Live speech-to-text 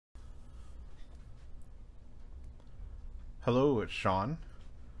Hello, it's Sean.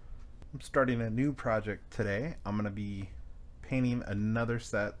 I'm starting a new project today. I'm going to be painting another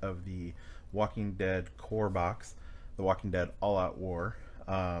set of the Walking Dead core box, The Walking Dead All Out War.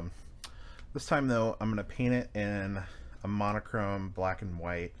 This time though, I'm going to paint it in a monochrome black and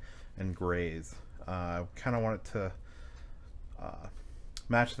white and grays. I kind of want it to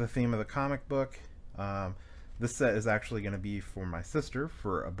match the theme of the comic book. This set is actually going to be for my sister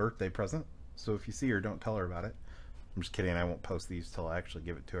for a birthday present, so if you see her, don't tell her about it. I'm just kidding, I won't post these till I actually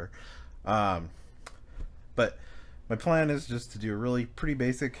give it to her. But my plan is just to do a really pretty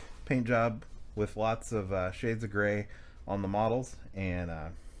basic paint job with lots of shades of gray on the models, and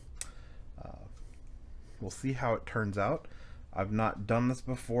we'll see how it turns out. I've not done this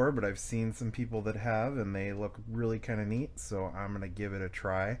before, but I've seen some people that have, and they look really kind of neat, so I'm going to give it a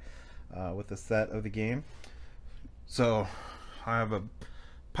try with the set of the game. So I have a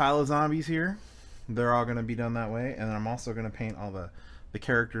pile of zombies here. They're all going to be done that way, and then I'm also going to paint all the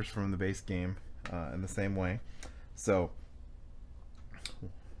characters from the base game in the same way. So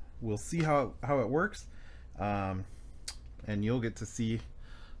we'll see how it works, and you'll get to see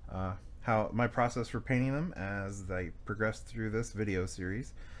how my process for painting them as I progress through this video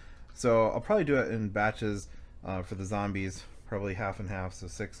series. So I'll probably do it in batches for the zombies, probably half and half, so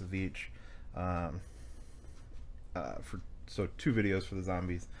 6 of each. So 2 videos for the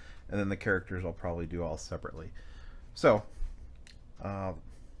zombies, and then the characters I'll probably do all separately. So we're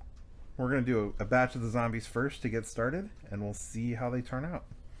going to do a batch of the zombies first to get started, and we'll see how they turn out.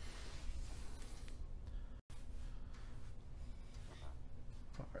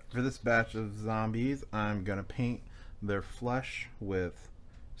 For this batch of zombies, I'm going to paint their flesh with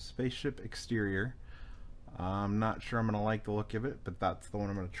spaceship exterior. I'm not sure I'm going to like the look of it, but that's the one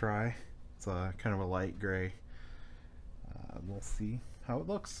I'm going to try. It's kind of a light gray. We'll see how it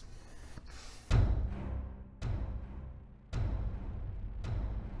looks.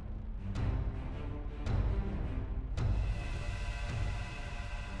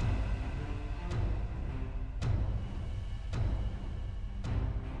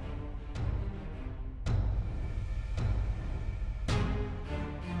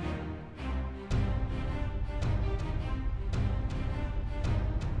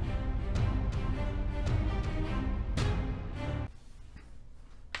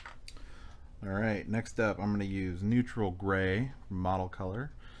 Alright, next up I'm going to use neutral gray model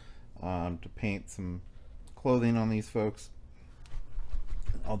color to paint some clothing on these folks.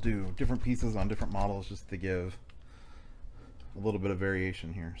 I'll do different pieces on different models just to give a little bit of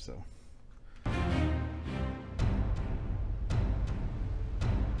variation here. So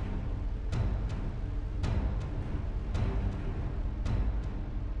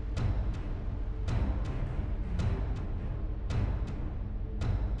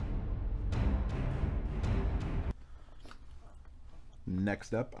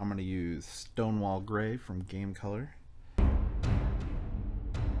next up, I'm going to use Stonewall Gray from Game Color.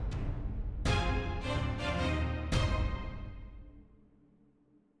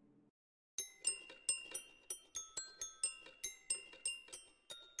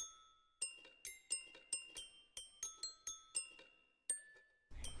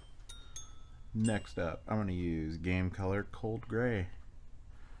 Next up, I'm going to use Game Color Cold Gray.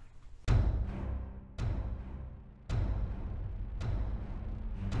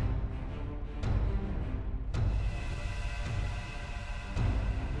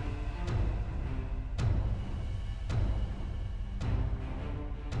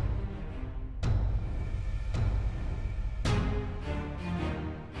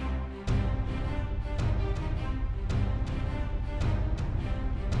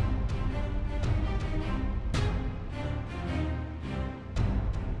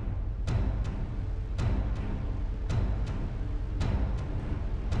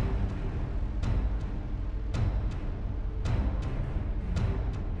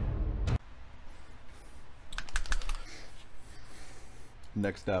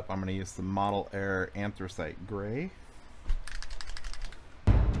 Next up, I'm going to use the Model Air Anthracite Gray.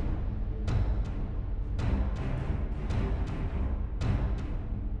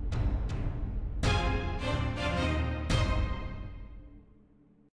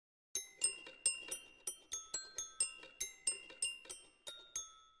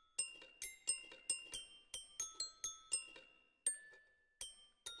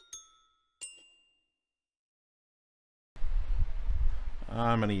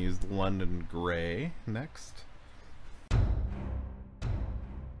 I'm going to use London Gray next.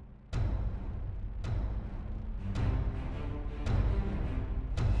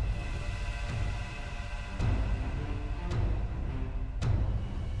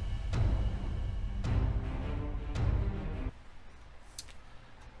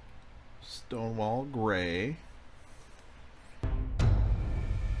 Stonewall Gray.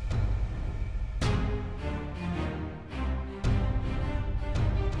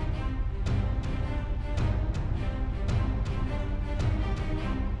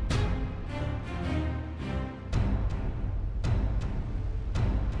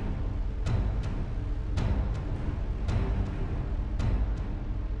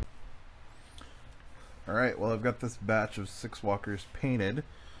 Alright, well, I've got this batch of 6 walkers painted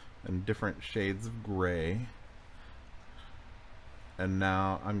in different shades of gray. And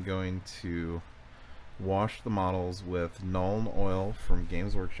now I'm going to wash the models with Nuln Oil from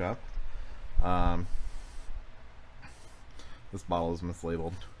Games Workshop. This bottle is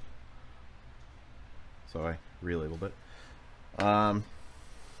mislabeled, so I relabeled it. I'm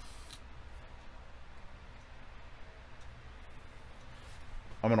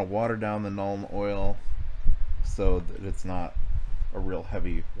going to water down the Nuln Oil so that it's not a real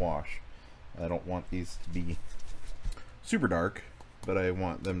heavy wash. I don't want these to be super dark, but I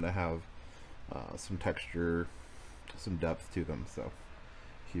want them to have some texture, some depth to them. So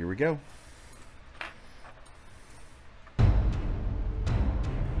here we go.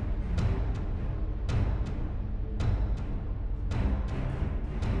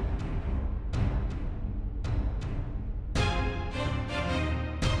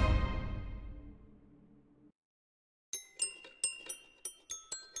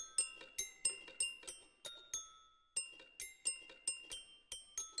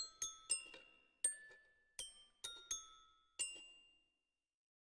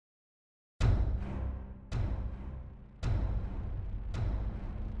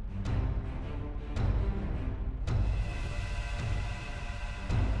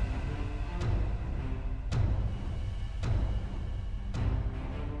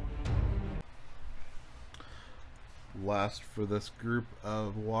 Last for this group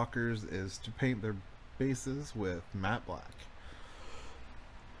of walkers is to paint their bases with matte black.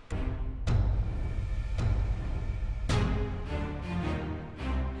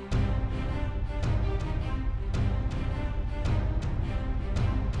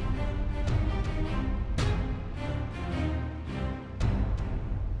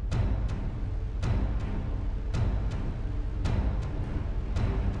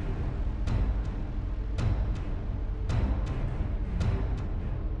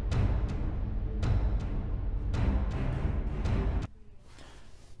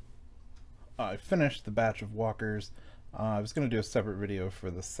 I finished the batch of walkers. I was going to do a separate video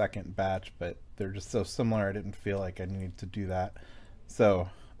for the second batch, but they're just so similar I didn't feel like I needed to do that. So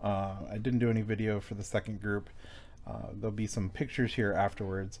I didn't do any video for the second group. There'll be some pictures here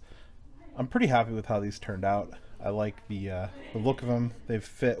afterwards. I'm pretty happy with how these turned out. I like the look of them. They've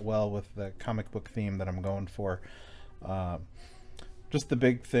fit well with the comic book theme that I'm going for. Just the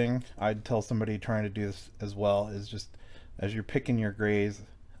big thing I'd tell somebody trying to do this as well is just as you're picking your grays,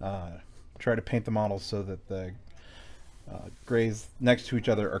 try to paint the models so that the grays next to each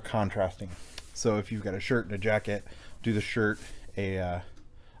other are contrasting. So if you've got a shirt and a jacket, do the shirt a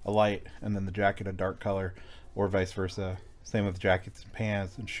light and then the jacket a dark color, or vice versa. Same with jackets and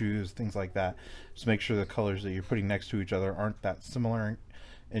pants and shoes, things like that. Just make sure the colors that you're putting next to each other aren't that similar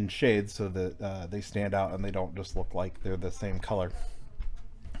in shades so that they stand out and they don't just look like they're the same color.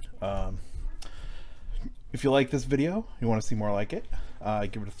 If you like this video, you want to see more like it,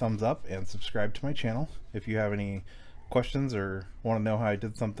 give it a thumbs up and subscribe to my channel. If you have any questions or want to know how I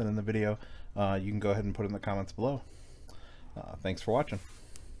did something in the video, you can go ahead and put it in the comments below. Thanks for watching.